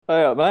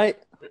Hey up, mate.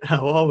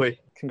 How are we?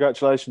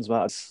 Congratulations,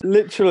 Matt. It's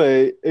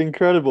literally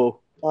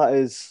incredible.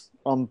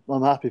 I'm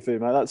happy for you,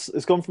 mate.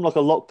 It's gone from like a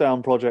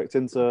lockdown project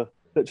into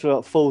literally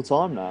like full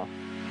time now.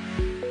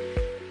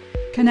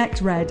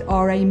 Connect Red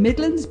are a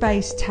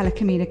Midlands-based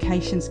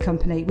telecommunications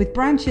company with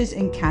branches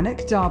in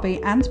Cannock,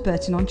 Derby and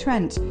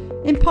Burton-on-Trent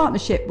in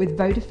partnership with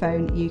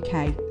Vodafone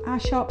UK. Our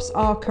shops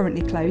are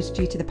currently closed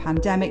due to the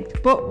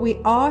pandemic, but we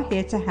are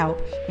here to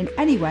help in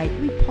any way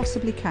we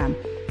possibly can.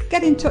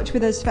 Get in touch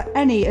with us for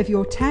any of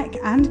your tech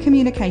and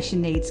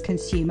communication needs,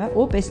 consumer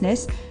or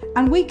business,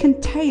 and we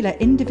can tailor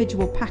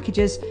individual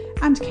packages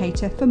and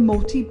cater for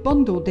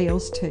multi-bundle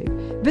deals too.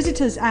 Visit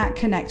us at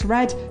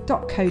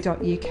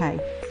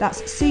connectred.co.uk.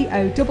 That's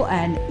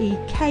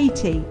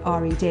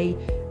CONNEKTRED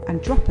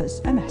and drop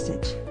us a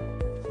message.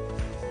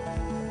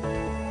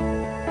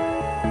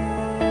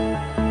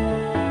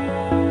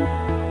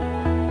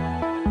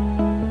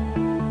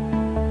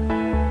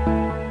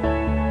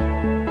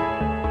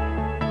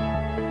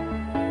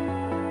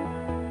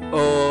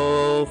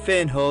 Oh,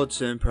 Finn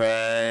Hudson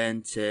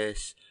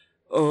Prentice.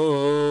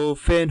 Oh,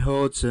 Finn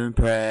Hudson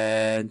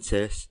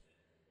Prentice.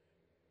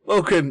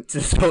 Welcome to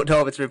the Sport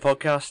Derbyshire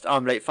podcast.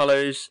 I'm Late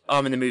Fallows.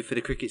 I'm in the mood for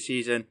the cricket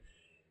season.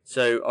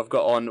 So I've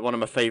got on one of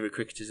my favourite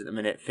cricketers at the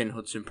minute, Finn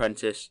Hudson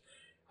Prentice.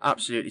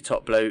 Absolutely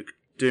top bloke.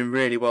 Doing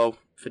really well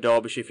for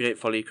Derbyshire if you don't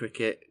follow your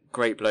cricket.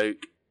 Great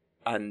bloke.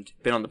 And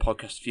been on the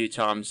podcast a few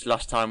times.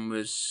 Last time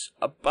was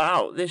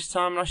about this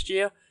time last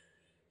year.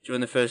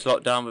 During the first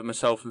lockdown with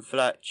myself and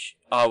Fletch.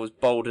 I was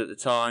bowled at the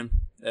time.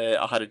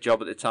 I had a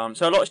job at the time.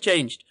 So a lot's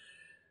changed.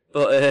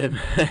 But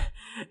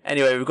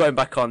anyway, we're going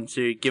back on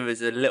to give us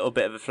a little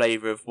bit of a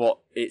flavour of what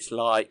it's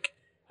like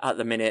at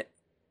the minute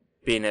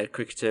being a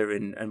cricketer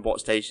and what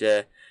stage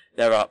they're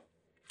at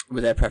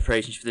with their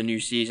preparations for the new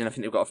season. I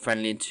think they've got a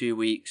friendly in 2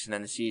 weeks and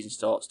then the season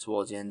starts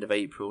towards the end of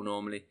April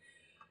normally.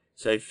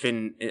 So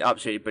Finn,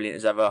 absolutely brilliant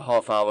as ever.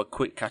 Half hour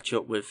quick catch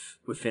up with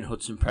Finn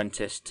Hudson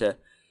Prentice to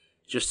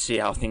just see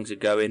how things are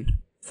going.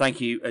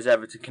 Thank you as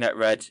ever to Connect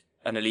Red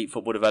and Elite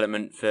Football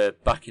Development for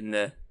backing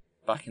the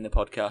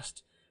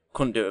podcast.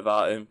 Couldn't do it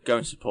without them. Go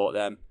and support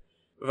them.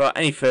 Without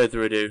any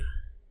further ado,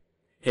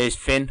 here's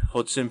Finn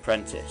Hudson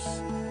Prentice.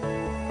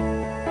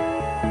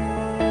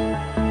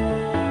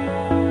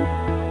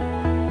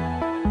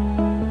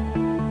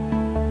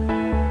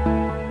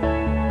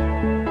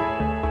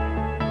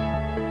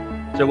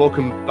 So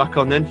welcome back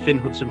on then, Finn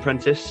Hudson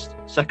Prentice.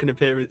 Second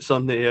appearance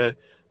on the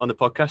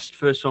podcast.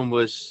 First one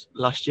was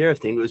last year, I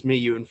think. It was me,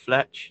 you, and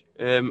Fletch.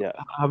 Yeah,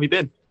 How have you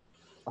been?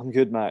 I'm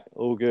good, mate.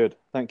 All good.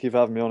 Thank you for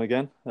having me on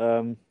again.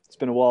 It's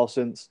been a while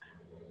since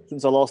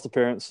our last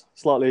appearance.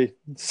 Slightly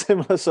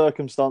similar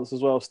circumstance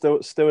as well. Still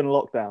in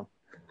lockdown,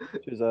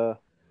 which is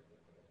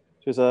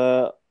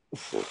yeah.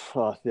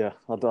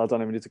 I don't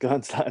even need to go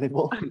into that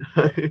anymore.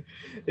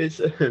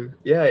 It's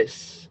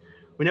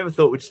we never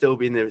thought we'd still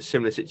be in a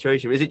similar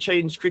situation. Has it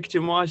changed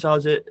cricketing wise?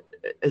 Has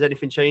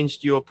anything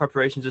changed your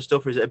preparations and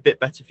stuff? Or is it a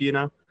bit better for you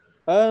now?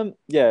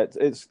 Yeah,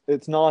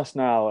 it's nice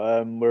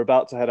now. We're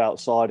about to head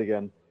outside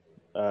again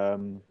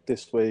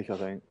this week, I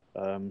think.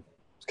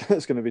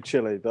 It's going to be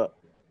chilly, but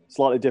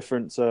slightly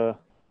different to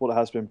what it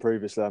has been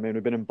previously. I mean,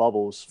 we've been in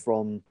bubbles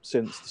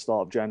since the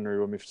start of January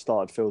when we've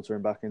started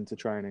filtering back into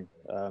training.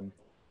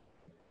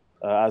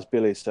 As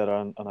Billy said,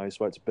 I know you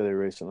spoke to Billy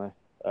recently.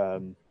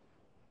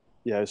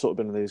 Yeah, we've sort of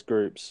been in these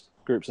groups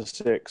of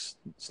 6,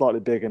 slightly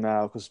bigger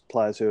now because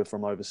players who are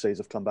from overseas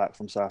have come back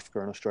from South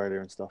Africa and Australia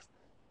and stuff.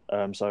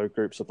 So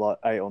groups of like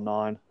 8 or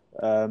 9.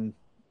 And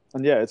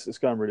yeah, it's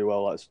going really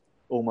well. Like, it's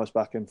almost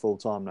back in full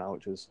time now,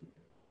 which is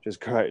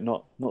great.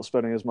 Not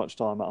spending as much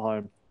time at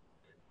home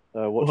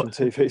watching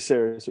TV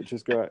series, which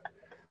is great.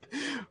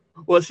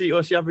 What's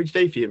the average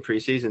day for you in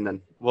pre-season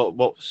then?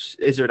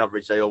 Is there an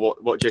average day, or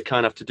what do you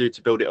kind of have to do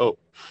to build it up?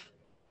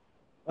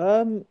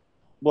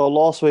 Well,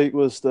 last week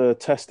was the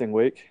testing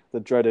week,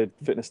 the dreaded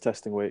fitness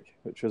testing week,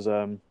 which was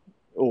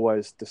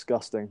always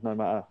disgusting, no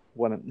matter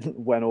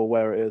when or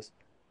where it is.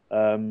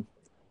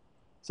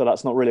 So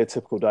that's not really a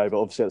typical day, but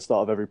obviously at the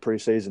start of every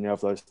pre-season you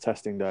have those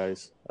testing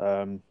days,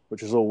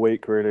 which is all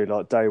week really.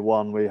 Like day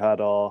 1 we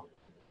had our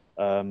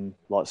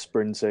like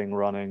sprinting,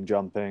 running,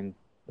 jumping,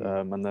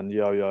 and then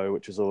yo-yo,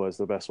 which is always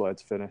the best way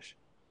to finish.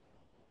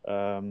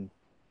 Then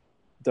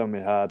we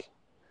had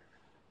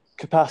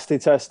capacity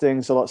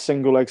testing, so like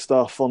single leg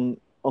stuff on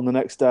the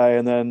next day,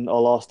 and then our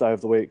last day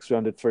of the week. So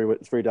we did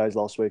 3 days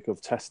last week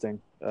of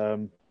testing.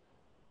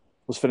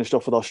 Was finished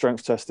off with our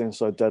strength testing,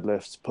 so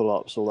deadlifts,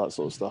 pull-ups, all that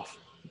sort of stuff,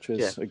 which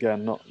is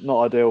again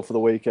not ideal for the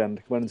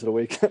weekend. Went into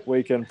the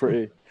weekend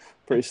pretty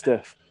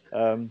stiff.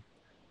 But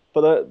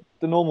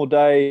the normal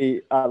day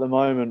at the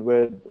moment,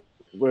 we're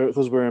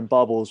because we're in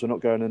bubbles, we're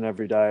not going in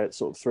every day. It's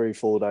sort of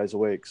 3-4 days a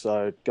week.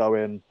 So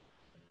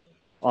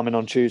I'm in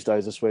on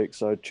Tuesdays this week.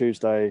 So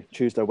Tuesday,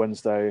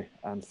 Wednesday,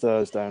 and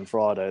Thursday and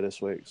Friday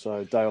this week.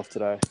 So day off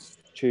today.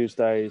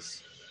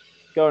 Tuesdays,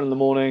 going in the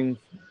morning,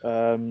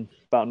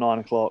 about 9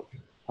 o'clock.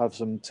 Have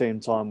some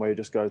team time where you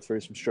just go through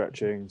some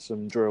stretching,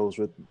 some drills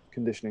with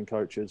conditioning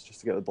coaches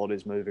just to get the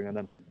bodies moving, and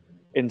then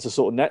into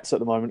sort of nets at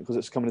the moment because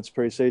it's coming into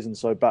pre-season.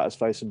 So batters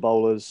facing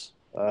bowlers,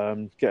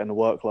 getting the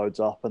workloads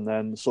up, and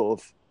then sort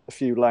of a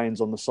few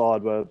lanes on the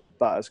side where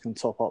batters can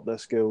top up their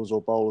skills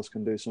or bowlers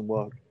can do some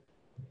work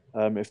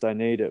if they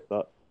need it.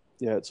 But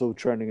yeah, it's all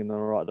trending in the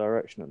right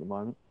direction at the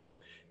moment.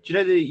 Do you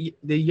know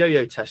the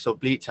yo-yo test or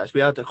bleat test?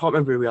 I can't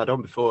remember who we had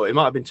on before. It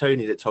might have been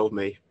Tony that told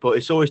me, but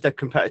it's always dead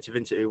competitive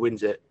into who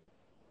wins it.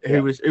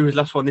 Who was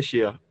last one this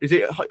year? Is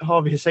it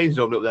Harvey Hussein's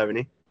normally up there, isn't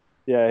he?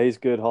 Yeah, he's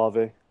good,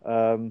 Harvey.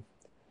 Yoz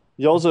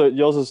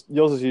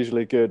is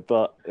usually good,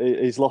 but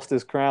he's lost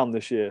his crown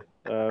this year.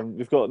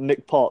 We've got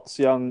Nick Potts,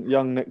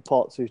 young Nick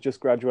Potts, who's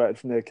just graduated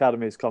from the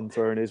academy, has come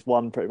through and he's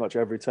won pretty much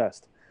every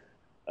test.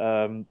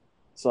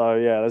 So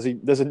yeah,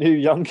 there's a new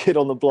young kid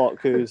on the block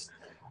who's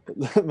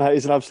mate,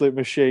 he's an absolute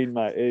machine,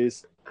 mate.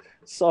 He's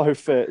so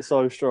fit,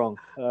 so strong.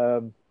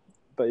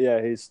 But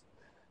yeah, he's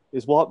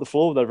wiped the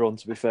floor with everyone,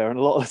 to be fair, in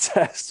a lot of the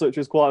tests, which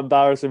is quite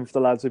embarrassing for the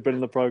lads who've been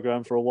in the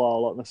programme for a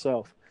while, like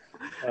myself.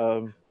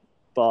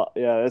 But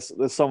yeah,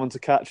 there's someone to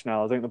catch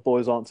now. I think the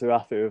boys aren't too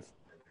happy with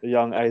a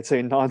young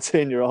 18,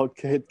 19-year-old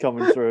kid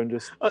coming through and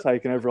just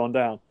taking everyone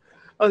down.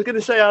 I was going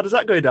to say, how does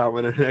that go down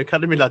when an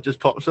academy lad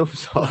just pops up and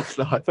starts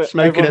like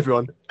smoking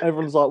everyone?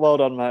 Everyone's like, well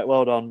done, mate,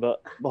 well done.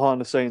 But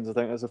behind the scenes, I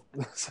think there's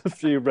a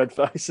few red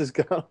faces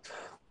going.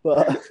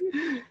 But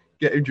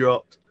get him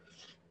dropped.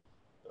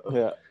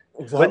 Yeah,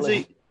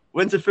 exactly.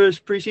 When's the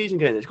first pre-season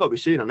game? It's got to be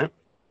soon, hasn't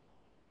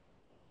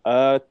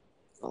it?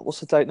 What's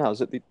the date now?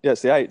 Is it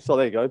it's the 8th. Oh,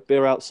 there you go.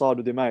 Beer outside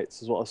with your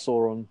mates is what I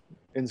saw on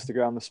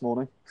Instagram this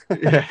morning.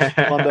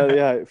 Yeah. Monday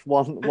the 8th.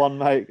 One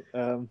mate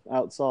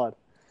outside.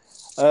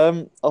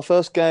 Our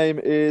first game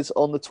is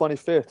on the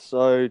 25th,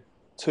 so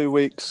 2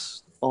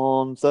 weeks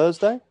on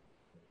Thursday.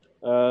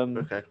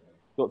 Okay.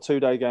 Got a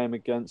 2-day game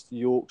against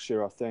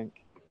Yorkshire, I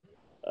think,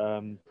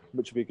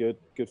 which would be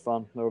good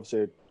fun. They're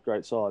obviously a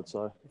great side,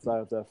 so if they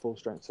have their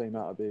full-strength team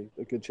out, it'd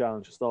be a good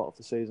challenge to start off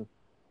the season.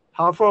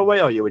 How far away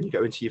are you when you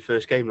go into your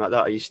first game like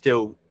that? Are you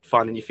still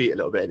finding your feet a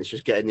little bit and it's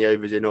just getting the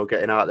overs in or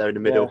getting out there in the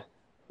middle?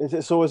 Yeah.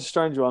 It's always a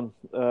strange one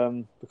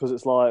because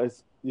it's like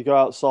you go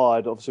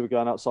outside. Obviously, we're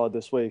going outside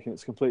this week, and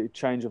it's a completely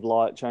change of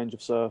light, change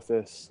of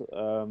surface.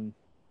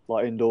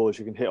 Like indoors,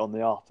 you can hit on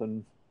the up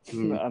and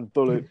and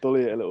bully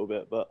it a little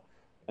bit,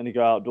 and you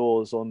go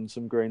outdoors on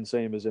some green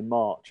seamers in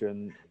March,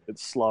 and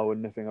it's slow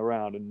and nipping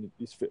around, and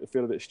you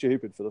feel a bit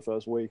stupid for the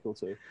first week or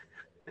two.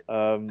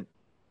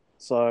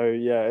 So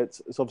yeah,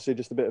 it's obviously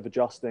just a bit of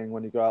adjusting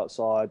when you go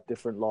outside,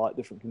 different light,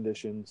 different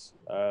conditions,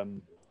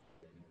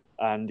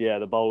 and yeah,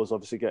 the bowler's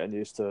obviously getting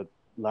used to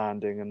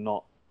landing and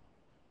not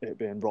it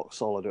being rock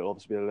solid. It'll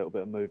obviously be a little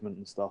bit of movement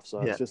and stuff. So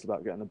It's just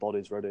about getting the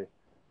bodies ready,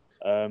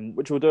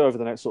 which we'll do over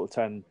the next sort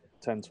of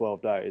 10,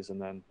 12 days,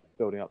 and then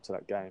building up to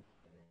that game.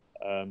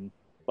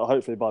 But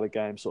hopefully by the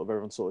game, sort of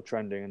everyone's sort of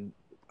trending, and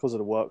because of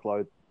the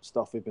workload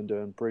stuff we've been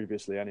doing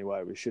previously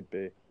anyway, we should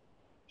be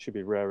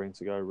raring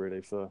to go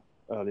really for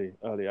early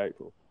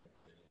April.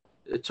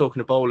 Talking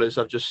of bowlers,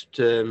 I've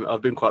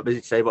been quite busy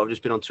today, but I've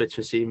just been on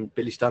Twitter and seen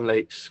Billy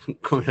Stanlake's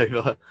coming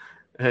over.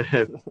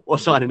 What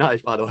signing that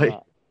is, by the way.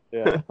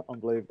 Yeah,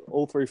 unbelievable.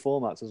 All 3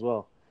 formats as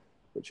well,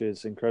 which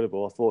is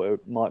incredible. I thought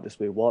it might just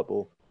be white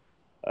ball,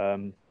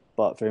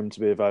 but for him to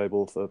be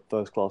available for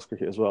first-class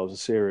cricket as well is a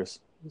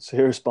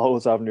serious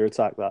bowlers avenue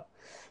attack. That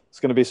it's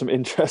going to be some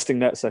interesting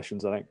net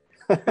sessions, I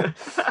think.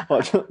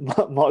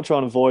 might try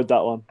and avoid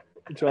that one.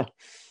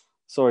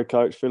 Sorry,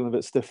 coach, feeling a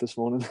bit stiff this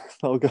morning.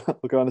 I'll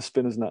go on a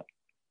spinner's net.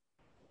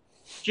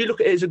 Do you look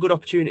at it as a good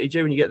opportunity,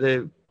 Joe, when you get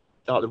the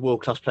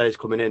world-class players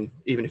coming in,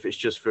 even if it's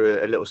just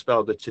for a little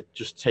spell, but to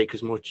just take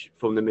as much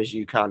from them as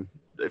you can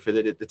for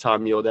the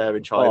time you're there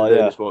and try and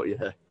learn as well?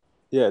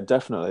 Yeah,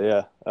 definitely,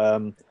 yeah.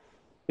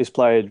 He's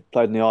played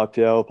in the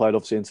IPL, played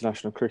obviously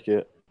international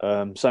cricket,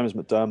 same as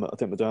McDermott. I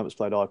think McDermott's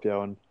played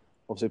IPL and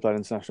obviously played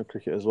international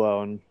cricket as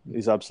well, and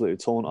he's absolutely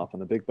torn up in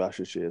the Big Bash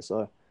this year.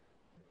 So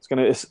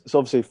it's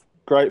obviously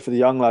great for the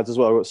young lads as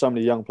well. We've got so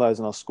many young players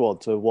in our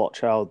squad to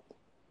watch how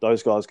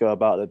those guys go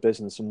about their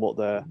business and what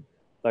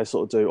they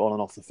sort of do on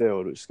and off the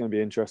field, which is going to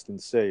be interesting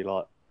to see.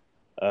 Like,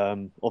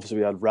 obviously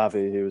we had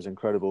Ravi, who was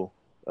incredible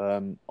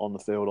on the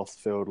field, off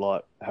the field,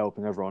 like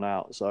helping everyone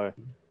out. So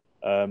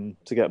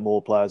to get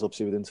more players,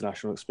 obviously with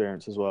international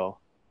experience as well,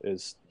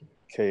 is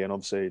key. And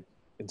obviously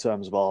in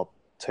terms of our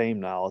team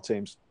now, our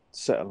team's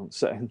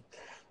setting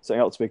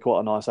up to be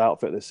quite a nice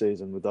outfit this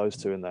season with those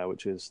 2 in there,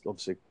 which is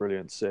obviously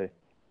brilliant to see.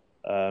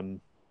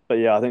 But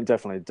yeah, I think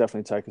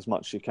definitely take as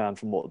much as you can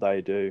from what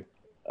they do.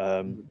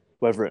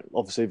 Whether it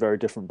obviously very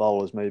different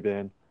bowlers, me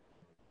being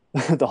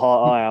the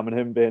height I am and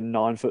him being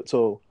 9 foot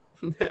tall.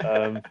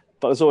 But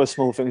there's always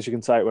small things you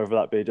can take, whether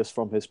that be just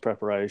from his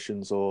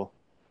preparations or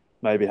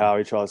maybe how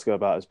he tries to go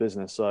about his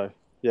business. So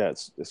yeah,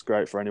 it's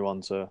great for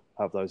anyone to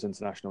have those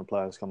international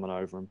players coming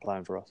over and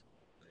playing for us.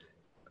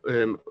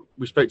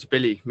 We spoke to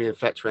Billy, me and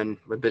Fletch, when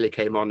Billy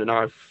came on, and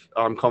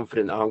I'm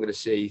confident that I'm going to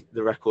see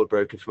the record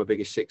broken for my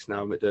biggest 6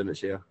 now.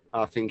 McDermott's here.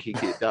 I think he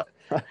did that.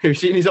 Have you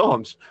seen his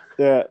arms?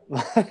 Yeah,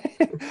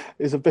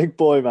 he's a big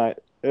boy, mate.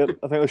 I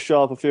think he'll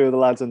show up a few of the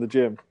lads in the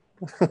gym,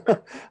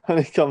 and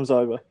he comes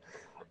over.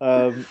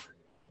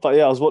 But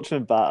yeah, I was watching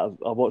him bat.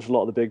 I watched a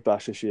lot of the Big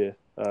Bash this year.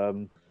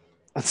 And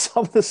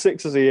some of the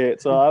sixes he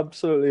hits are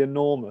absolutely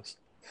enormous.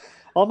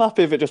 I'm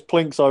happy if it just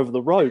plinks over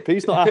the rope.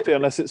 He's not happy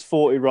unless it's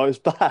 40 rows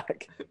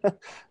back.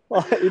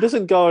 Like, he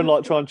doesn't go and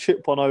like try and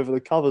chip one over the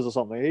covers or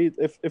something.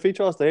 If he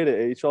tries to hit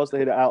it, he tries to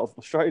hit it out of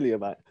Australia,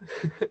 mate.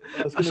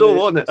 I saw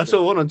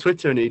one on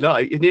Twitter, and he's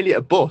nearly at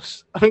a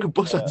bus. I think a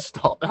bus had to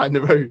stop behind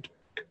the road.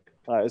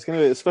 It's going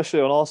to be,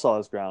 especially on our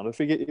size ground.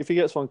 If he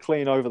gets one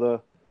clean over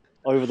the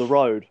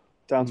road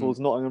down towards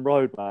Nottingham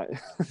Road, mate,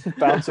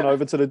 bouncing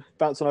over to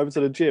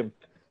the gym.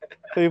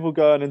 People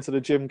going into the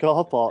gym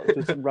car park,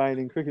 just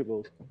raining cricket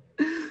balls.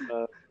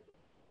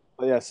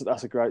 But yes,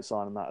 that's a great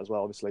sign in that as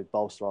well. Obviously,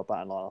 bolster our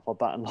batting lineup. Our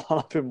batting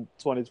lineup in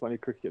 2020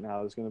 cricket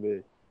now is going to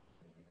be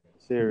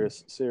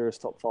serious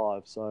top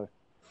 5. So,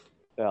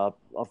 yeah,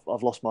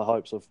 I've lost my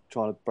hopes of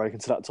trying to break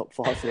into that top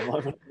 5 for the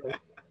moment.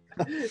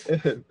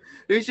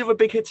 Who's the other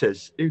big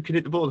hitters who can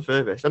hit the ball the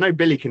furthest? I know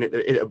Billy can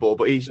hit a ball,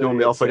 but he's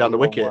normally halfway down the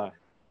wicket. Way.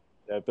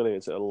 Yeah, Billy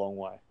hits it a long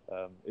way.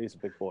 He's a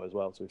big boy as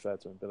well, to be fair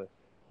to him, Billy.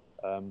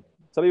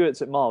 Tell you who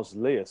hits it miles,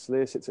 Leas.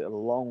 Leas hits it a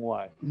long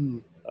way.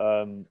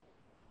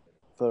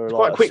 He's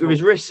quite quick with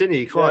his wrists, isn't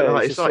he?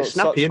 It's like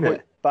snappy, isn't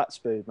it? Bat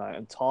speed, mate,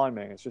 and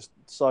timing. It's just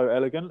so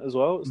elegant as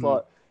well. It's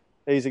like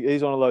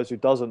he's one of those who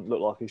doesn't look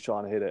like he's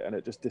trying to hit it, and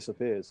it just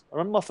disappears. I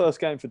remember my first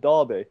game for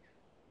Derby.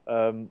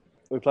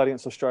 We played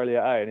against Australia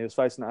A, and he was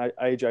facing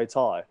AJ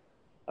Tye.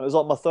 And it was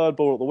like my third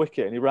ball at the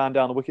wicket, and he ran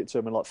down the wicket to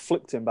him and like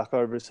flicked him back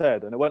over his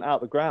head, and it went out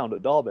the ground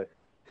at Derby.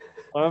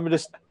 I remember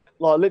just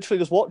literally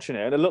just watching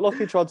it, and it looked like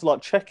he tried to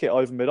check it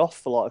over mid-off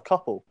for a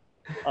couple.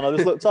 And I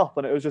just looked up,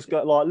 and it was just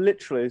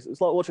literally, it's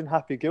like watching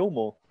Happy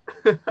Gilmore.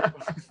 It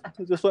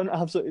just went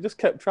absolutely, it just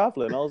kept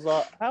travelling. I was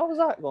like, how has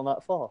that gone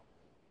that far?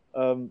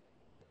 But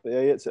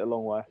yeah, he hits it a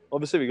long way.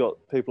 Obviously, we got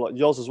people like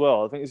Yoz as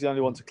well. I think he's the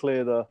only one to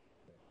clear the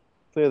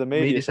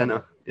media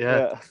centre.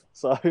 Yeah.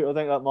 So I think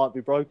that might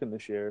be broken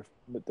this year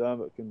if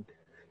McDermott can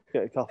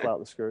get a couple out of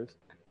the screws.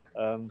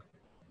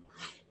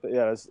 But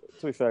yeah,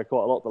 to be fair,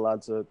 quite a lot of the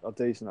lads are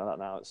decent at that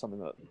now. It's something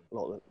that a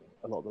lot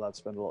of the lads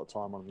spend a lot of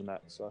time on the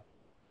net. So,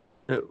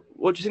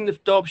 what do you think the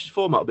Derbyshire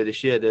format will be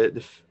this year?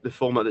 The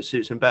format that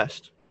suits them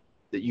best,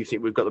 that you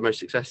think we've got the most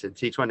success in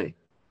T20?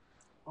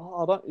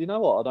 Oh, you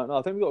know what? I don't know.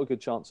 I think we've got a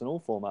good chance in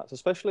all formats,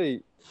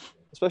 especially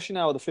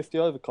now with the 50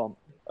 over comp,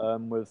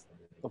 with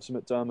obviously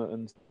McDermott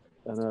and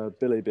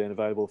Billy being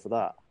available for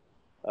that.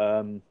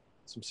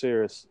 Some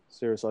serious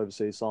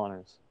overseas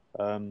signings.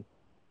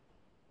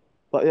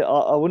 But yeah,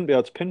 I wouldn't be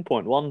able to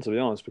pinpoint one, to be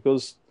honest,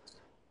 because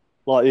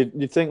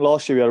you'd think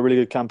last year we had a really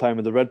good campaign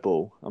with the Red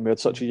Bull, and we had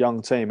such a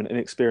young team and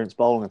inexperienced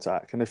bowling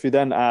attack. And if you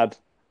then add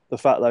the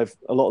fact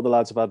a lot of the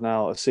lads have had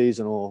now a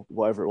season or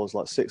whatever it was,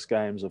 6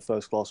 games of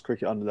first class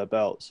cricket under their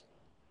belts,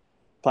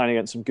 playing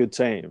against some good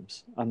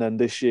teams, and then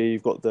this year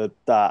you've got the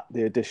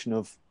addition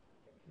of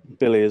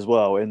Billy as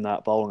well in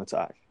that bowling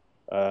attack.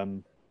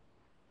 Then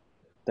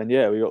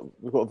yeah,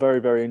 we've got a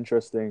very, very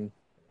interesting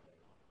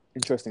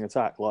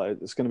attack.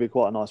 It's going to be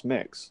quite a nice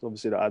mix.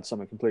 Obviously, that adds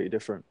something completely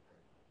different.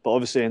 But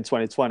obviously, in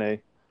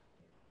 2020,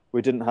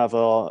 we didn't have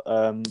our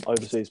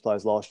overseas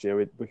players last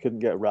year. We couldn't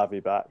get Ravi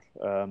back.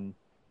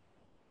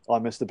 I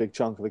missed a big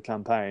chunk of the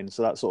campaign,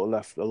 so that sort of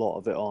left a lot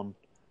of it on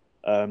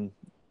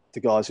the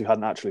guys who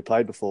hadn't actually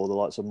played before, the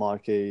likes of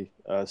Mikey,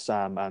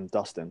 Sam, and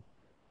Dustin,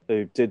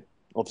 who did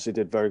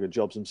very good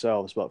jobs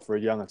themselves. But for a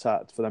young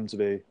attack, for them to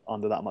be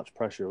under that much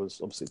pressure was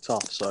obviously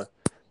tough. So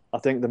I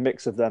think the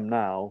mix of them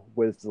now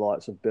with the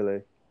likes of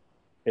Billy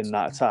in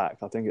that attack,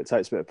 I think it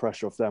takes a bit of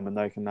pressure off them, and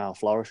they can now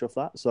flourish off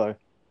that. So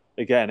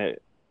again,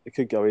 it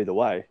could go either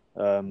way.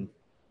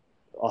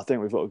 I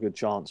think we've got a good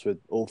chance with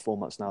all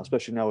formats now,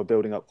 especially now we're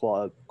building up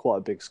quite a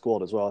big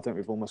squad as well. I think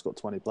we've almost got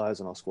 20 players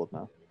in our squad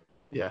now.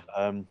 Yeah.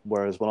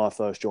 Whereas when I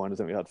first joined, I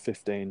think we had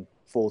 14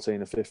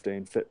 or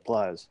 15 fit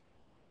players,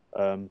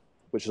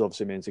 which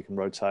obviously means you can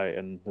rotate,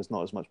 and there's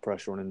not as much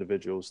pressure on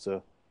individuals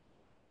to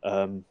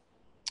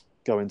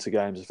go into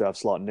games if they have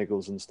slight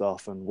niggles and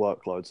stuff and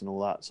workloads and all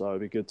that. So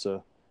it'd be good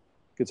to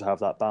have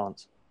that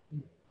balance.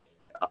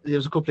 There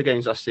was a couple of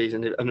games last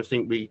season, and I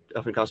think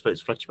I spoke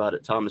to Fletcher about it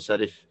at the time and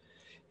said if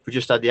we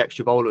just had the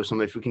extra bowler or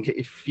something,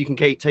 if you can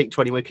take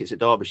 20 wickets at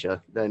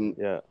Derbyshire, then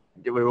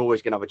we're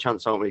always going to have a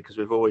chance, aren't we? Because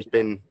we've always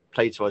been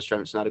played to our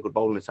strengths and had a good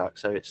bowling attack.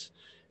 So it's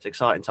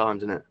exciting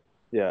times, isn't it?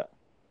 Yeah.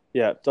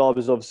 Yeah.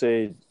 Derby's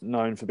obviously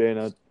known for being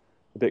a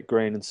bit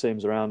green and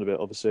seams around a bit.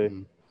 Obviously,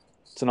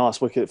 It's a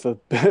nice wicket for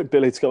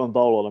Billy to come and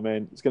bowl on. I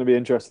mean, it's going to be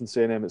interesting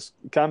seeing him. It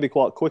can be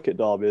quite quick at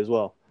Derby as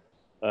well,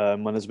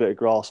 when there's a bit of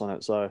grass on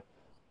it. So it'll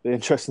be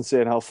interesting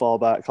seeing how far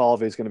back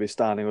Harvey's going to be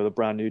standing with a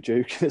brand new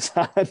Duke in his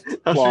hand. That's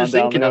what I was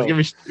thinking. We're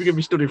going to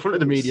be stood in front of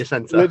the media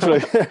centre.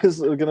 Literally, it's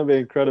going to be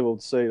incredible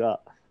to see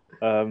that.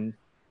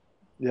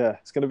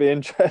 It's going to be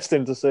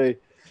interesting to see.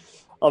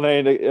 I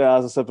mean,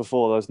 as I said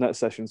before, those net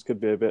sessions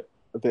could be a bit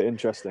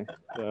interesting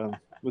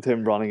with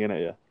him running in at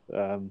you.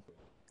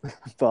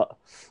 But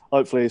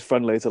hopefully he's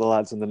friendly to the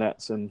lads in the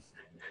nets and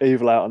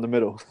evil out in the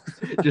middle.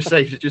 just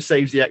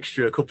saves the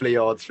extra couple of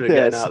yards for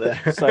getting out there.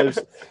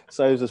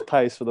 saves his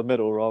pace for the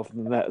middle rather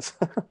than the nets.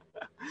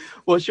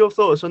 What's your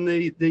thoughts on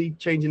the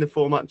changing the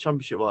format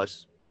championship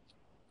wise?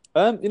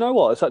 You know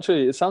what?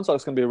 It sounds like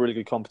it's going to be a really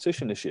good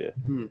competition this year.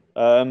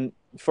 Hmm.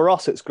 For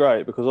us, it's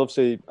great because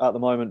obviously at the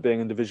moment being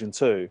in Division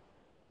 2,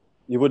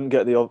 you wouldn't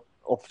get the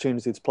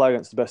opportunity to play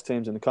against the best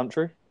teams in the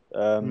country.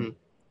 And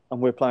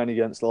we're playing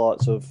against the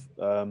likes of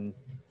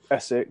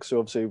Essex, who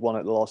obviously won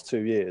it the last 2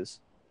 years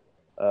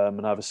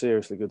and have a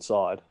seriously good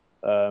side.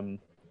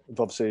 We've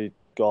obviously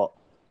got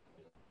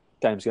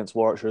games against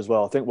Warwickshire as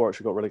well. I think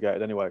Warwickshire got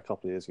relegated anyway a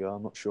couple of years ago.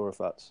 I'm not sure if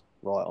that's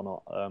right or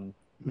not.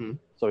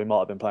 So we might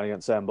have been playing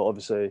against them, but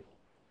obviously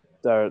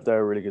they're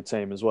a really good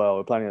team as well.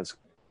 We're playing against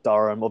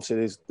Durham.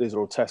 Obviously these are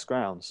all test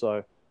grounds.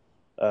 So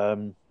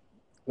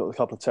got a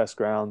couple of test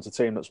grounds, a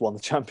team that's won the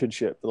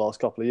championship the last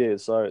couple of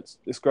years. So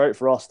it's great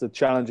for us to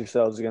challenge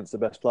ourselves against the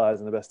best players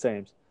and the best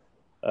teams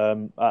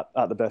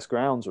at the best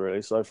grounds,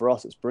 really. So for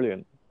us, it's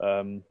brilliant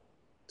to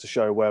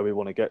show where we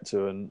want to get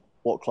to and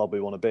what club we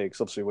want to be.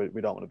 Because obviously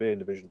we don't want to be in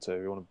Division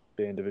 2. We want to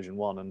be in Division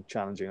 1 and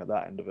challenging at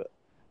that end of it,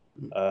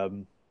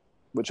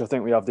 which I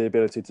think we have the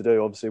ability to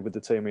do, obviously, with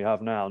the team we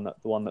have now and the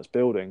one that's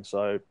building.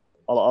 So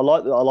I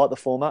like the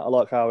format. I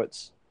like how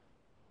it's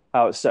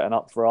setting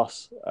up for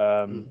us.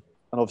 And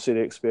obviously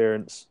the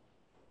experience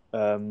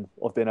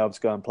of being able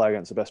to go and play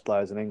against the best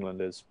players in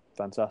England is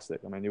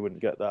fantastic. I mean, you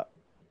wouldn't get that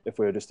if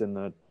we were just in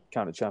the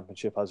county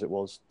championship as it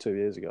was 2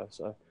 years ago.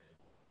 So,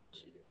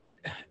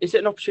 is it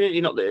an opportunity?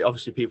 Not that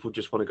obviously people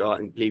just want to go out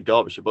and leave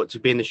Derbyshire, but to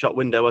be in the shop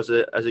window as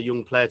a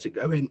young player to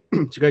go in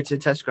to go to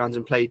the test grounds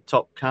and play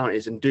top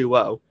counties and do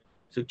well.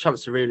 It's a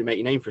chance to really make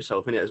your name for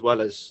yourself in it, as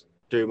well as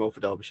doing well for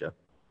Derbyshire.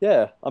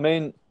 Yeah, I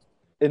mean,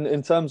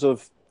 in terms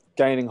of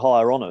gaining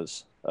higher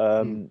honours,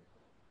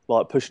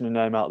 like pushing your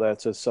name out there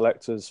to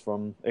selectors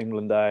from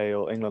England A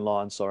or England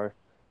Lions,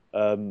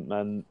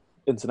 and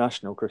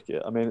international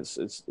cricket. I mean,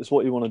 it's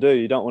what you want to do.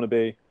 You don't want to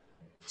be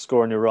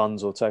scoring your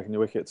runs or taking your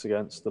wickets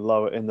against the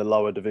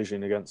lower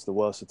division against the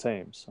worser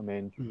teams. I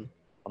mean,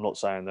 I'm not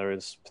saying there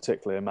is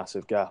particularly a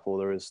massive gap or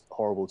there is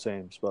horrible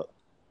teams, but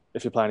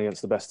if you're playing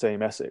against the best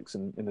team, Essex,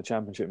 and in the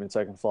Championship, and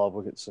you're taking 5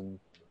 wickets and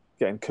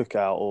getting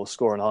Cookout or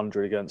scoring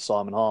 100 against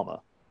Simon Harmer,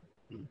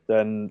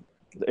 then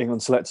the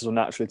England selectors will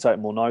naturally take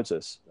more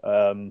notice.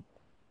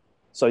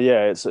 So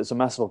yeah, it's a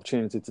massive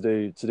opportunity to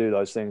do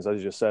those things, as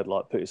you just said,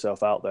 like put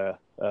yourself out there,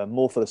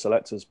 more for the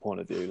selectors' point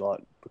of view,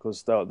 like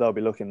because they'll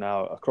be looking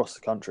now across the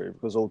country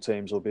because all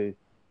teams will be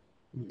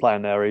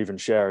playing their even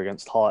share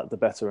against the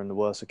better and the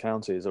worse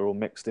counties are all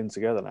mixed in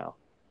together now.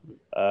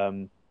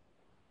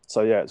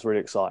 So yeah, it's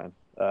really exciting.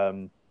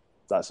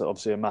 That's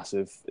obviously a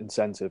massive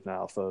incentive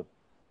now for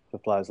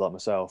players like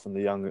myself and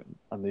the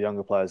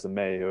younger players than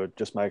me who are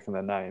just making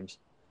their names.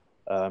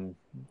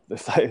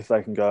 If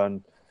they can go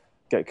and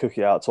get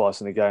Cookie out twice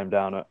in a game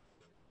down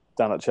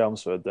at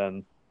Chelmsford,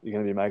 then you're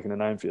going to be making a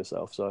name for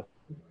yourself. So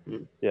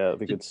yeah, it'll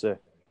be good to see.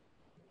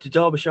 Did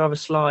Derbyshire have a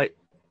slight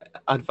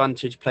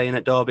advantage playing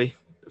at Derby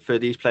for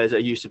these players that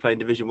are used to playing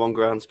Division 1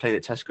 grounds, playing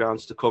at test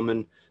grounds, to come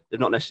and they've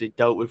not necessarily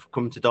dealt with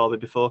coming to Derby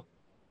before?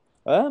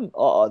 I'm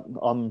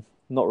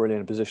not really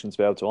in a position to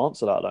be able to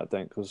answer that, I don't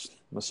think, because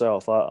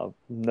myself, I've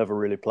never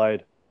really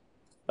played.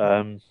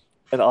 And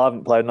I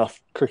haven't played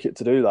enough cricket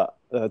to do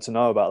that, to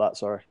know about that,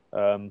 sorry.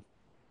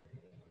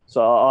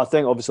 So I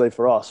think, obviously,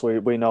 for us,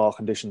 we know our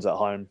conditions at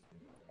home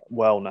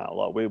well now.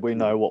 Like, we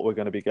know what we're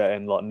going to be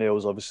getting. Like,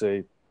 Neil's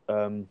obviously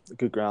a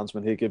good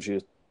groundsman. He gives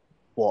you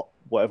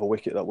whatever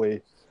wicket that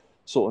we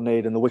sort of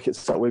need. And the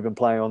wickets that we've been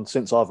playing on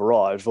since I've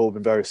arrived have all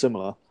been very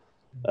similar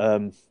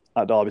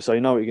at Derby. So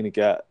you know what you're going to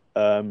get.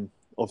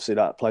 Obviously,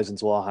 that plays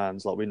into our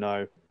hands. Like, we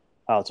know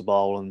how to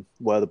bowl and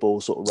where the ball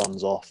sort of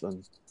runs off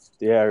and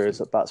the areas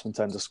that batsmen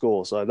tend to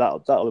score. So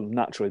that'll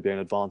naturally be an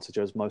advantage,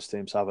 as most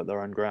teams have at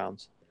their own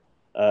grounds.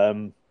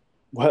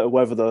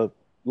 Whether the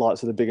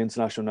likes of the big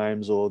international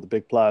names or the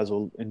big players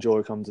will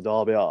enjoy coming to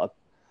Derby, I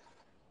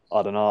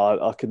don't know.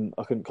 I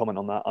couldn't comment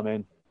on that. I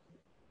mean,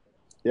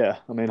 yeah.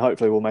 I mean,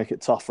 hopefully we'll make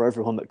it tough for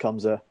everyone that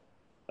comes there,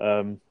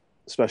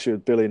 especially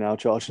with Billy now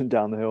charging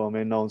down the hill. I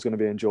mean, no one's going to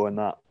be enjoying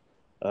that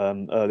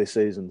early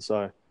season.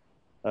 So,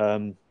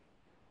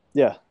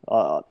 yeah.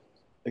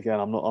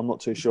 Again, I'm not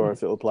too sure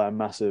if it will play a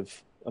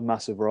massive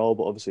role,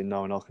 but obviously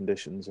knowing our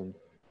conditions and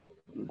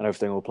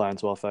everything will play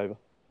into our favour.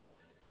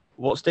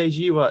 What stage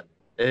are you at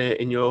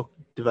in your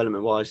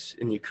development wise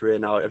in your career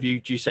now? Do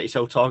you set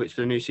yourself targets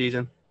for the new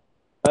season?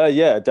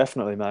 Yeah,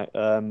 definitely, mate.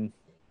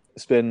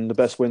 It's been the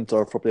best winter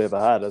I've probably ever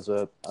had as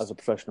a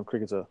professional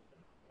cricketer.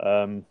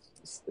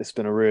 It's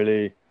been a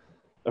really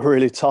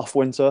tough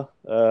winter.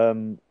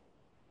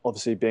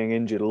 Obviously, being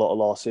injured a lot of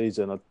last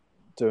season,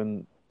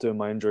 doing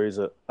my injuries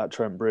at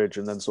Trent Bridge,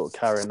 and then sort of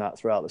carrying that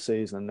throughout the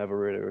season and never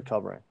really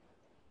recovering.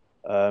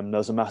 There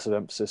was a massive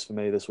emphasis for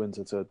me this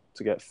winter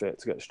to get fit,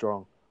 to get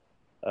strong.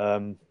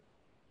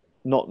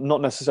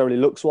 Not necessarily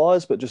looks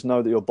wise, but just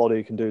know that your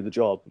body can do the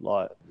job.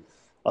 Like,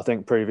 I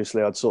think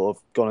previously I'd sort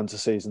of gone into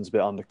seasons a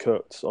bit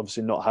undercooked,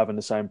 obviously not having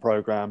the same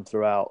program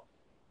throughout,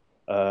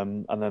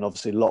 and then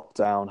obviously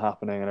lockdown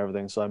happening and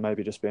everything. So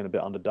maybe just being a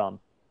bit underdone.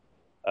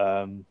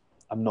 I'm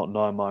not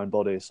knowing my own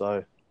body.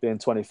 So being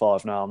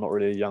 25 now, I'm not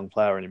really a young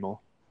player anymore.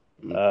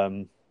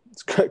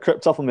 It's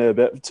crept up on me a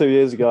bit. 2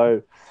 years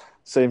ago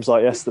seems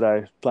like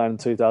yesterday. Playing in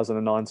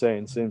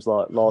 2019 seems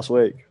like last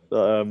week.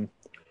 But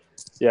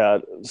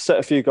set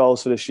a few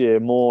goals for this year,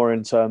 more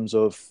in terms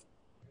of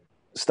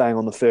staying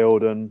on the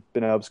field and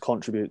being able to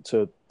contribute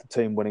to the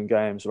team winning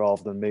games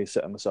rather than me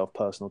setting myself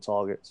personal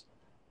targets.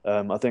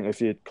 I think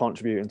if you're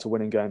contributing to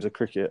winning games of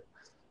cricket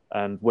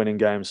and winning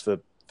games for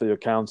your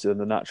county, then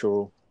the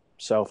natural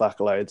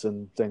self-accolades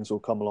and things will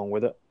come along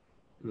with it.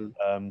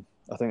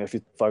 I think if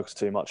you focus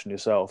too much on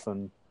yourself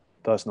and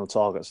personal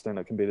targets, I think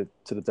that can be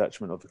to the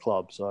detriment of the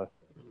club. So,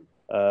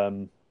 I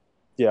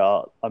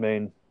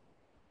mean,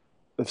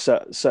 we've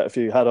set a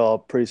few, had our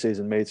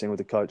pre-season meeting with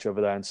the coach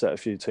over there and set a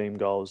few team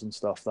goals and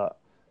stuff that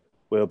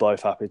we were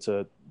both happy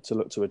to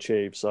look to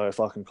achieve. So if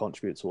I can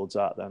contribute towards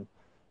that, then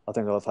I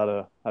think I've had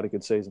a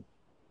good season.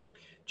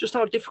 Just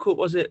how difficult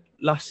was it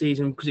last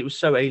season? Because it was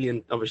so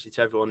alien, obviously,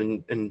 to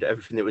everyone and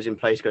everything that was in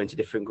place, going to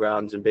different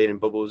grounds and being in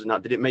bubbles and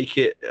that. Did it make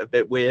it a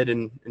bit weird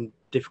and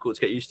difficult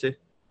to get used to?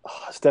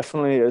 It's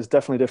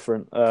definitely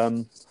different,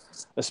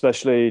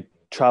 especially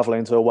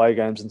travelling to away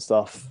games and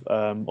stuff.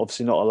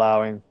 Obviously,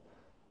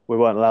 we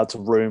weren't allowed to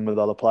room with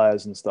other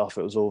players and stuff.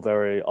 It was all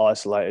very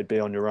isolated, be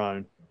on your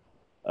own.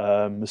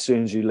 As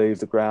soon as you leave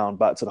the ground,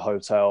 back to the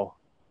hotel.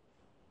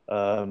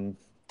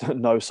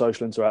 No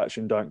social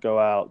interaction. Don't go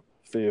out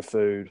for your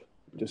food.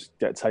 Just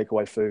get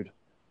takeaway food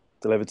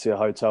delivered to your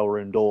hotel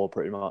room door,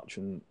 pretty much.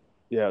 And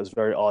yeah, it was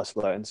very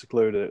isolated and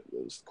secluded.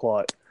 It was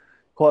quite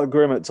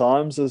grim at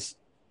times, as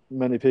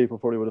many people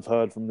probably would have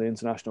heard from the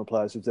international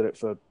players who did it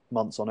for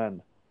months on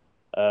end.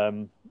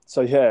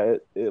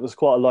 It was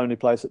quite a lonely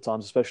place at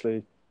times,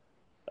 especially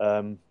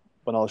when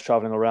I was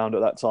travelling around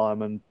at that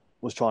time and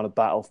was trying to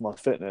battle for my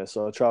fitness.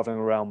 So travelling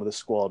around with a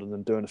squad and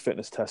then doing a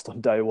fitness test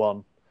on day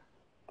one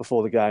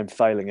before the game,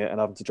 failing it and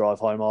having to drive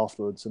home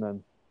afterwards, and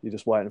then you're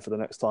just waiting for the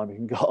next time you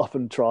can go up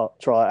and try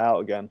it out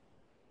again.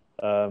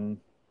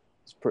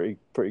 It's pretty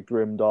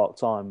grim, dark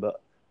time.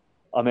 But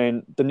I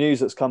mean, the news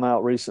that's come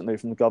out recently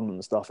from the government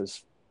and stuff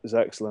is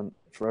excellent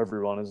for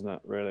everyone, isn't it?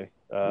 Really,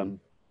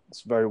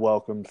 it's very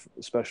welcomed,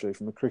 especially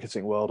from the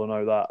cricketing world. I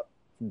know that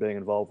from being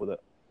involved with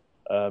it.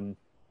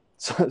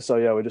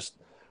 We're just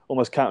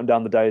almost counting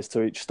down the days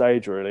to each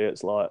stage. Really,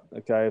 it's like,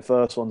 okay,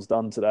 first one's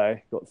done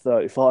today. Got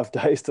 35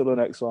 days to the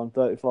next one.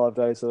 35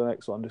 days to the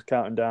next one. Just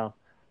counting down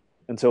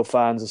until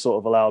fans are sort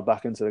of allowed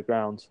back into the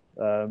ground,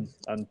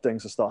 and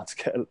things are starting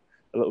to get a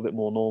little bit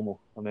more normal.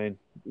 I mean,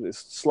 it's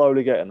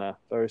slowly getting there,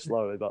 very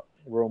slowly, but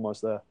we're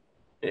almost there.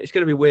 It's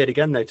going to be weird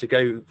again, though, to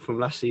go from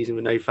last season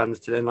with no fans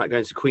to then like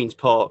going to Queen's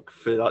Park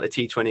for like the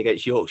T20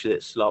 against Yorkshire.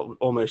 That's like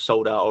almost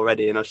sold out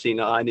already, and I've seen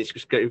that, and it's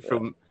just going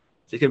from.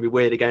 So it's going to be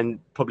weird again,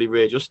 probably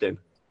readjusting.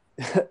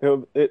 I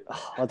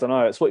don't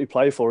know. It's what you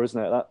play for,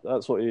 isn't it?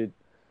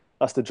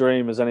 That's the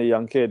dream as any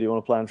young kid. You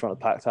want to play in front of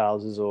packed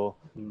houses or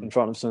in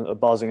front of a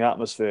buzzing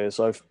atmosphere.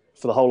 So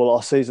for the whole of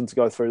last season to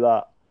go through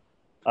that,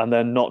 and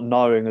then not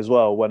knowing as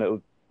well when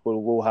it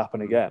will happen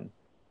again,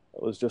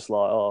 it was just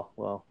like, oh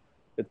well,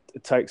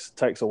 it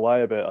takes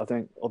away a bit. I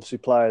think obviously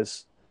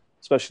players,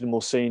 especially the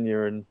more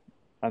senior and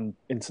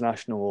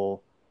international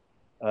or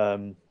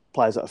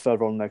players that are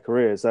further on in their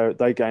careers,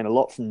 they gain a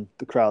lot from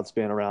the crowds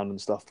being around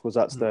and stuff, because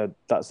that's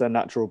their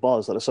natural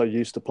buzz. That they're so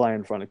used to playing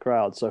in front of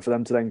crowds. So for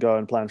them to then go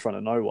and play in front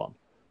of no one,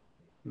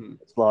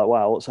 it's like,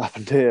 wow, what's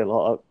happened here?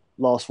 Like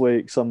last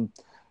week, some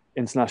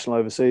international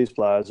overseas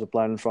players were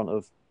playing in front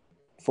of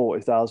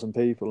 40,000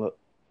 people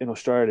in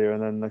Australia,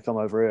 and then they come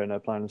over here and they're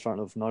playing in front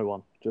of no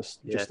one,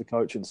 just the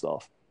coaching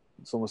staff.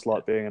 It's almost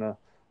like being in a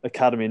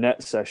academy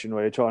net session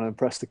where you're trying to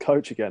impress the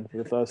coach again for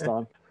the first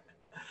time.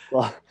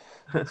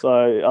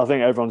 So I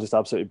think everyone's just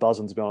absolutely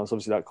buzzing, to be honest.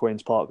 Obviously, that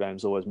Queen's Park game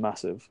is always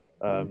massive.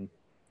 And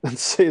to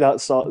see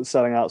that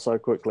selling out so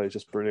quickly is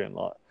just brilliant.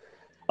 Like,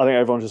 I think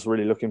everyone's just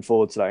really looking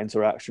forward to that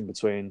interaction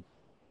between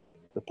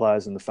the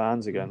players and the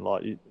fans again.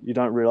 Like, you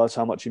don't realise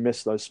how much you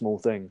miss those small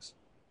things.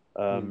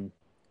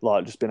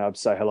 Like just being able to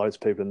say hello to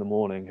people in the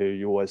morning who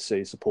you always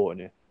see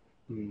supporting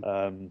you,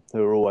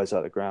 who are always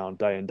at the ground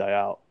day in, day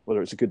out,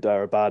 whether it's a good day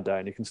or a bad day,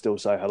 and you can still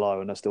say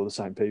hello and they're still the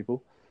same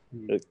people.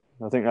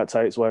 I think that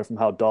takes away from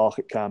how dark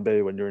it can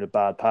be when you're in a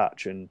bad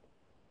patch and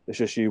it's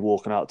just you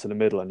walking out to the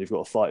middle and you've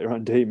got to fight your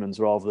own demons,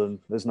 rather than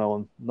there's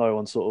no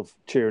one sort of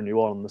cheering you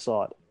on the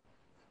side.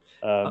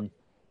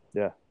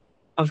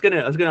 I was gonna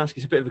ask you,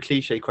 it's a bit of a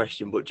cliche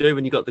question, but Joe,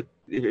 when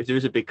if there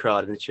is a big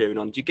crowd and they're cheering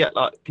on, do you get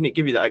can it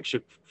give you that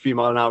extra few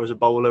mile an hour as a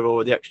bowler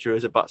or the extra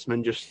as a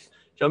batsman? Just, do you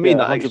know what I mean?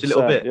 That extra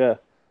little bit. Yeah,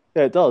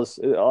 it does.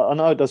 I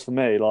know it does for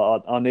me.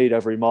 Like I need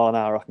every mile an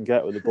hour I can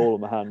get with the ball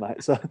in my hand,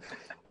 mate. So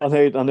I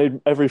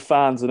need every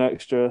fan's an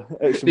extra.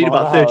 Need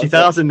about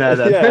 30,000 there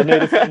then. Yeah, I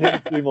need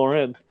a few more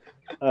in.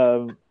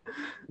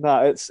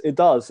 It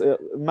does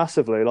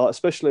massively. Like,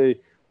 especially,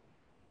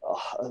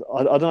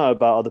 I don't know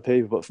about other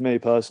people, but for me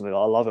personally,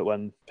 I love it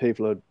when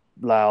people are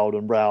loud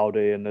and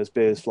rowdy and there's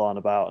beers flying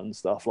about and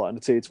stuff. Like in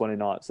the T20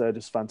 nights, they're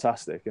just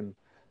fantastic. And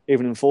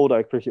even in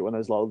 4-day cricket, when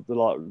there's like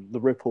the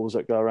ripples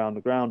that go around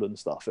the ground and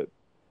stuff,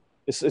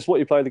 it's what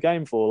you play the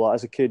game for. Like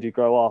as a kid, you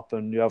grow up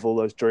and you have all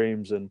those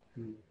dreams, and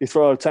you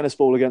throw a tennis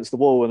ball against the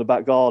wall in the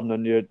back garden,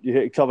 and you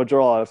hit a cover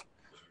drive,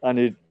 and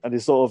you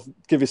sort of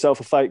give yourself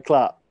a fake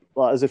clap,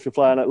 like as if you're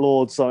playing at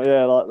Lord's. So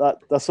yeah, like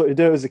that's what you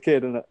do as a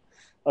kid, and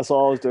that's what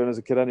I was doing as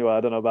a kid anyway.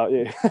 I don't know about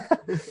you,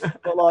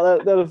 but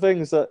like they're the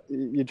things that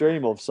you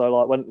dream of. So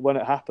like when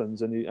it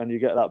happens and you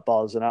get that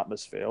buzz and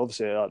atmosphere,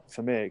 obviously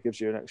for me it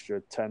gives you an extra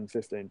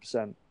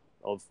 10-15%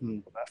 of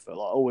effort. Like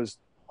always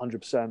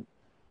 100%.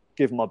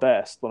 Give my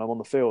best when I'm on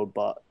the field,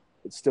 but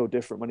it's still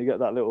different when you get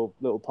that little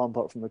pump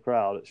up from the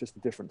crowd. It's just a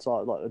different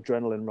type, like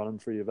adrenaline running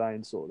through your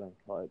veins, sort of thing.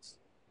 Like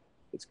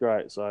it's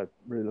great. So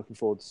really looking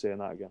forward to seeing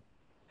that again.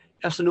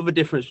 That's another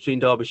difference between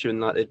Derbyshire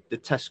and like the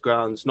test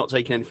grounds. Not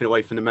taking anything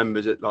away from the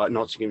members at like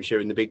Nottinghamshire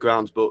in the big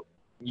grounds, but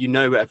you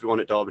know everyone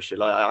at Derbyshire.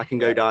 Like I can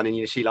go down and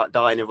you see like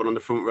Di and everyone on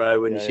the front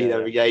row, and you see them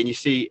every game, and you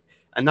see.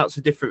 And that's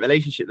a different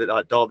relationship that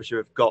like Derbyshire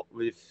have got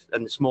with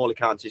and the smaller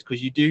counties,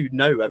 because you do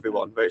know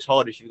everyone, but it's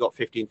harder if you've got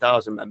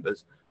 15,000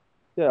 members.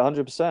 Yeah,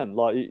 100%.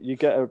 Like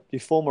you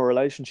form a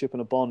relationship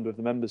and a bond with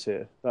the members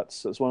here.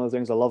 That's one of the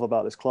things I love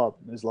about this club.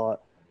 Is like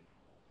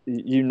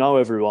you know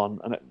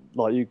everyone, and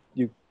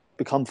you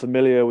become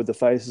familiar with the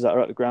faces that are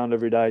at the ground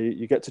every day.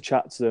 You get to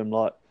chat to them.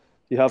 Like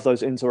you have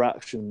those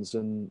interactions,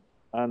 and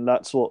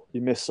that's what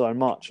you miss so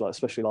much. Like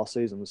especially last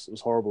season, it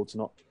was horrible to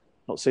not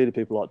see the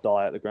people like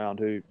Di at the ground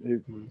who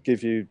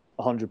give you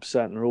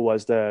 100% and are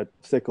always there,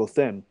 thick or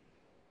thin.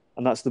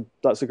 And that's the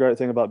great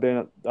thing about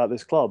being at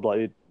this club.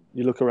 Like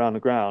you look around the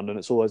ground and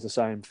it's always the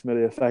same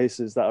familiar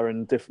faces that are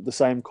in the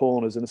same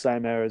corners in the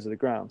same areas of the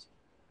grounds.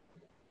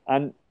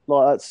 And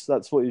like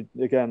that's what you,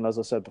 again, as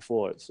I said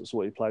before, it's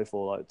what you play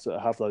for, like to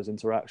have those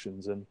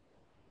interactions, and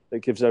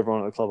it gives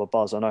everyone at the club a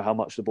buzz. I know how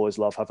much the boys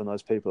love having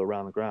those people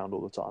around the ground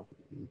all the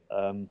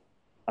time.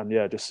 And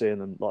yeah, just seeing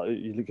them, like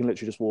you can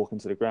literally just walk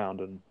into the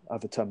ground and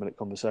have a 10-minute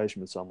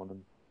conversation with someone.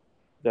 And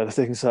yeah, the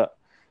things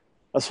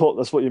that's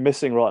what you're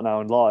missing right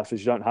now in life,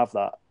 is you don't have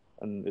that.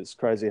 And it's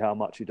crazy how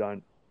much you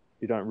don't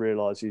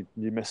realise you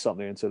miss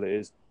something until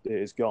it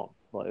is gone.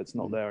 Like it's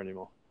not there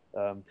anymore.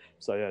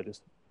 So yeah,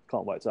 just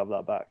can't wait to have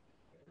that back.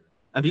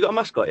 Have you got a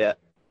mascot yet?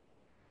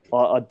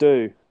 I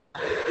do.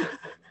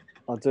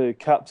 I do.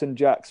 Captain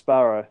Jack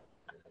Sparrow.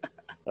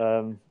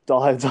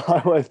 Died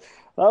with.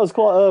 That was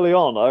quite early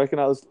on. I reckon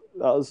that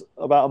was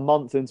about a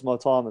month into my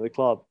time at the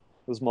club.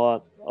 It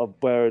was I'm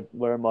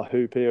wearing my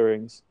hoop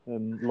earrings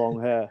and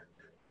long hair.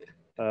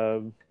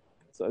 So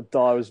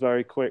Di was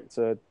very quick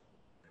to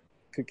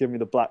give me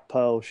the black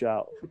pearl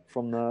shout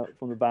from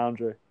the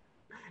boundary.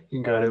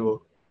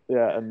 Incredible.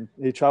 Yeah, and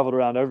he travelled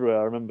around everywhere.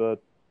 I remember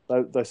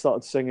they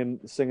started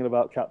singing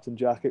about Captain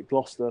Jack at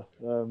Gloucester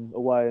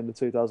away in the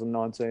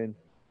 2019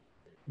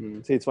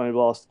 T20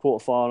 Blast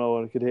quarter-final,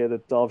 and I could hear the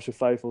Derbyshire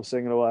faithful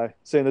singing away,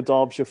 seeing the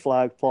Derbyshire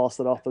flag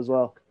plastered up as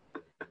well.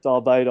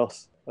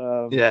 Barbados.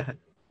 Yeah.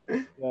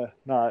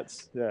 No,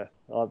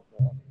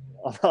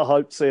 I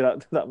hope to see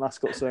that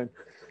mascot soon.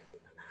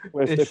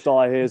 If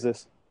Di hears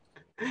this.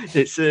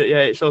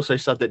 It's also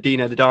sad that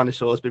Dino the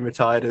dinosaur has been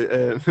retired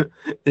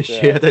this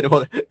year. I don't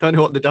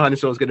know what the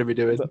dinosaur is going to be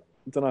doing. I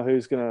don't know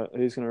who's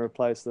gonna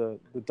replace the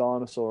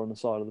dinosaur on the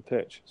side of the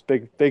pitch.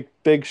 It's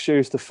big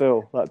shoes to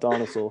fill. That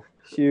dinosaur,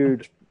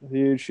 huge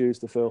shoes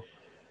to fill.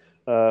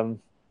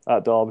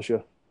 At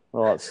Derbyshire,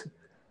 I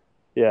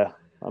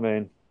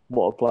mean,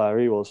 what a player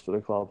he was for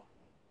the club.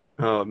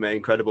 Oh man,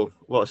 incredible!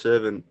 What a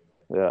servant.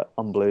 Yeah,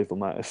 unbelievable,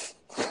 mate.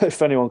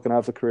 If anyone can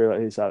have the career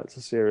that he's had, it's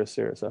a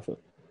serious effort.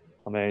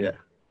 I mean,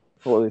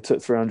 he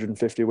took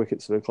 350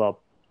 wickets for the club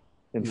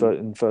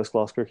in first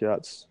class cricket.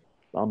 That's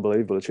an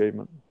unbelievable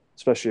achievement,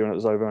 especially when it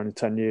was over only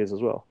 10 years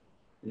as well.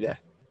 Yeah,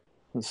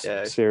 it's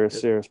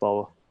serious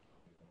bowler.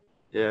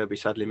 Yeah, it'll be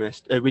sadly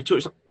missed. We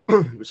touched on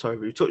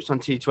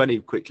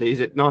T20 quickly. Is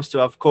it nice to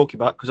have Corky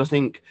back? Because I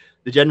think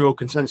the general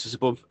consensus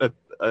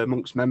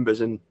amongst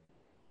members and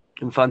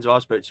fans who I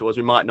spoke to was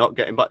we might not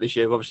get him back this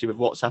year. Obviously, with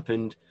what's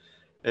happened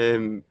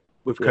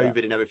with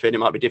COVID and everything, it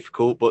might be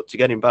difficult. But to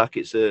get him back,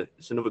 it's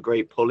another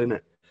great pull, isn't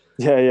it?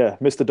 Yeah,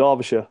 Mr.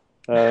 Derbyshire.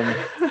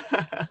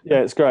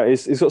 Yeah, it's great.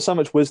 He's got so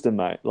much wisdom,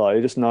 mate.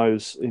 Like he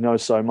knows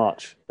so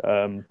much.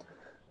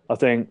 I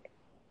think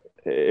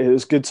it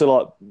was good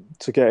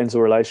to get into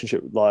a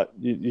relationship. Like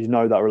you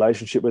know that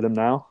relationship with him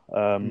now.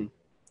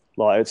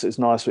 Like it's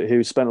nice.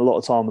 He spent a lot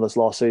of time with us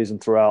last season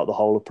throughout the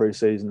whole of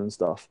pre-season and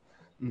stuff.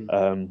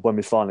 When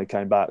we finally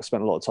came back,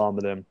 spent a lot of time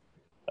with him.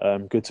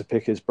 Good to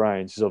pick his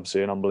brains. He's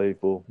obviously an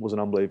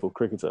unbelievable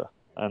cricketer,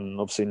 and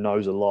obviously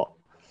knows a lot.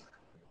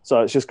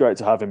 So it's just great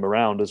to have him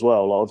around as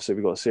well. Like obviously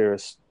we've got a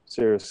serious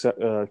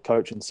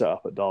coaching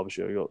setup at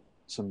Derbyshire. We've got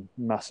some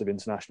massive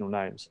international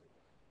names.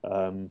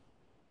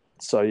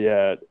 So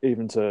yeah,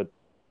 even to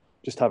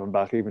just have him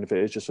back, even if it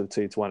is just for the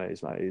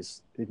T20s, mate,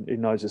 he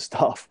knows his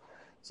stuff.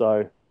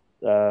 So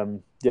yeah,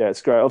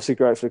 it's great. Obviously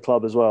great for the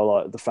club as well,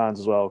 like the fans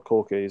as well.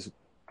 Corky's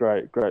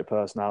great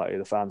personality.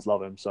 The fans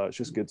love him. So it's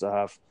just good to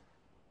have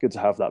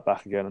that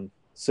back again and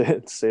see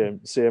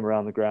him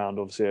around the ground.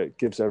 Obviously it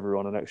gives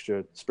everyone an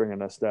extra spring in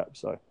their step.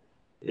 So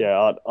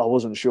yeah, I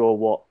wasn't sure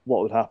what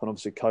would happen.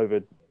 Obviously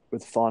COVID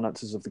with the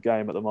finances of the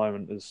game at the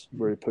moment has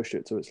really pushed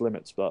it to its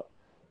limits. But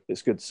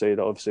it's good to see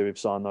that obviously we've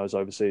signed those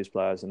overseas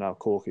players, and now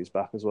Corky's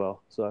back as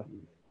well. So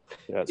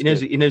yeah,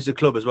 he knows the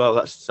club as well.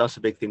 That's a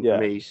big thing for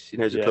me. He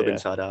knows the club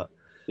inside out.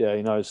 Yeah,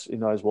 he knows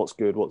what's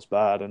good, what's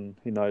bad, and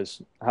he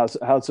knows how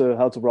to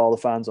rile the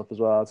fans up as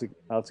well,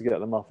 how to get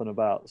them up and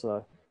about.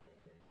 So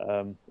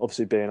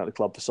obviously being at the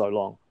club for so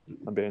long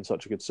and being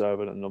such a good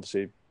servant, and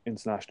obviously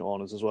international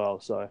honours as well.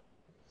 So,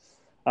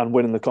 and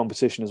winning the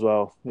competition as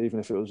well, even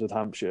if it was with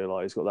Hampshire,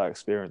 like he's got that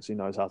experience, he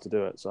knows how to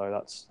do it. So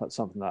that's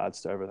something that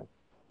adds to everything.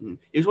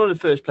 He was one of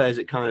the first players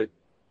that kind of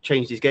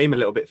changed his game a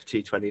little bit for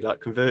T20, like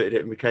converted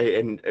it and became.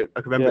 And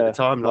I can remember at the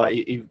time, like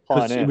he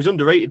was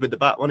underrated with the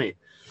bat, wasn't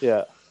he?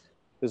 Yeah,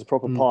 he was a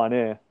proper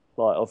pioneer,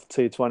 like of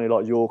T20,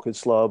 like Yorkers,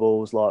 slow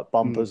balls, like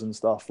bumpers and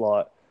stuff.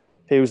 Like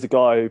he was the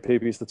guy who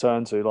people used to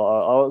turn to. Like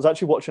I was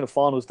actually watching a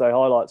finals day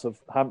highlights of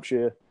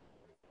Hampshire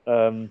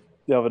the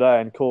other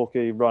day, and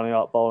Corky running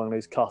up, bowling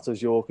these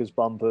cutters, Yorkers,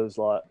 bumpers,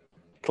 like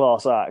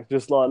class act,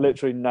 just like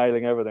literally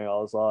nailing everything. I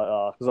was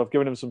like, because I've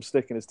given him some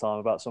stick in his time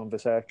about some of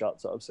his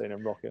haircuts that I've seen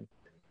him rocking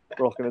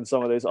in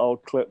some of these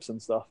old clips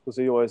and stuff, because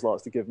he always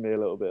likes to give me a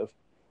little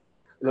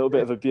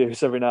bit of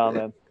abuse every now and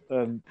then.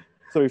 And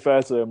to be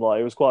fair to him, like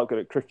he was quite good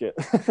at cricket.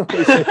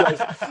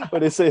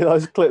 when you see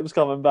those clips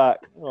coming back,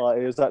 like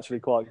he was actually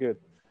quite good.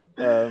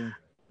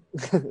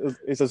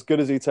 He's as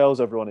good as he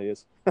tells everyone he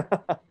is.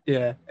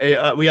 Yeah,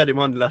 we had him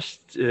on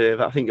last,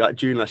 I think like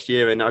June last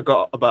year, and I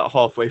got about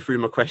halfway through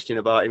my question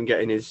about him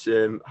getting his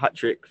hat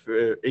trick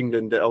for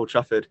England at Old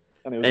Trafford,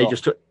 and he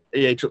just took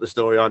the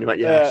story on. He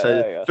went,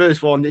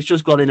 first one, it's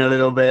just gone in a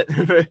little bit.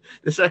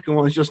 The second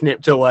one's just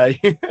nipped away.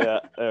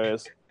 Yeah, there he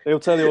is. He'll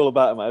tell you all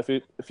about it,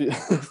 mate.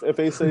 If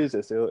he sees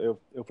this, he'll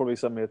probably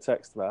send me a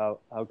text about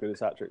how good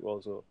his hat trick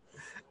was, or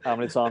how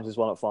many times he's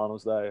won at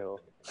finals day, or.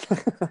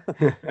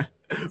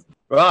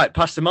 Right,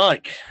 pass the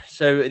mic.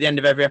 So at the end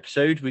of every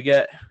episode, we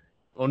get,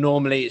 or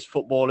normally it's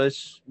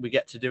footballers, we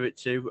get to do it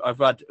too. I've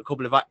had a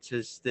couple of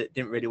actors that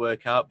didn't really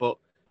work out, but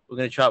we're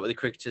going to try it with the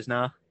cricketers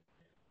now.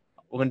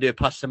 We're going to do a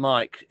pass the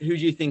mic. Who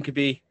do you think could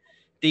be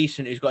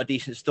decent, who's got a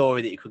decent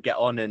story that you could get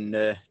on and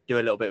do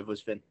a little bit of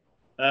us, Finn?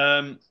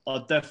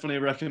 I'd definitely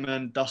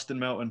recommend Dustin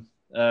Melton.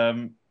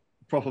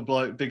 Proper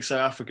bloke, big South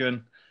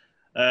African.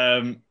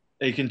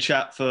 He can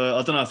chat for,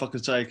 I don't know if I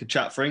could say he could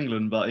chat for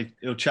England, but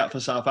he'll chat for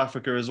South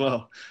Africa as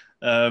well.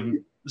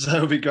 So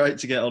it'll be great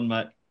to get on,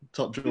 mate.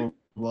 Top draw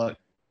bloke.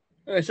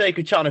 I say he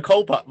could chat on a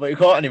coal pack, but he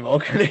can't anymore,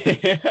 can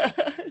he?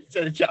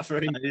 Instead of chat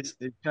for England.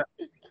 He's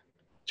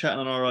chatting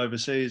on our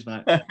overseas,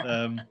 mate.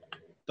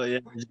 But yeah,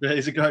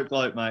 he's a great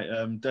bloke, mate.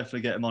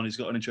 Definitely get him on. He's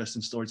got an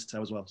interesting story to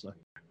tell as well. So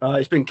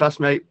it's been class,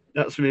 mate.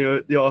 That's for me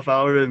the half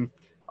hour, and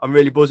I'm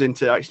really buzzing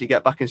to actually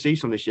get back and see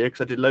some this year,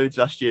 because I did loads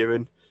last year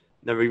and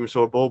never even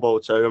saw a ball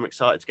bowled. So I'm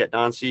excited to get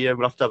down, see you.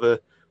 We'll have to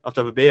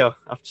have a beer.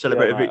 I have to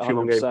celebrate a victory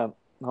one game.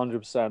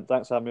 100%.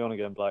 Thanks for having me on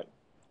again, Blake.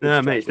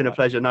 Yeah, mate, it's been a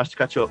pleasure. Nice to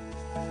catch up.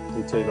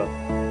 You too, bud.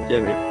 Yeah,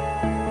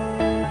 mate.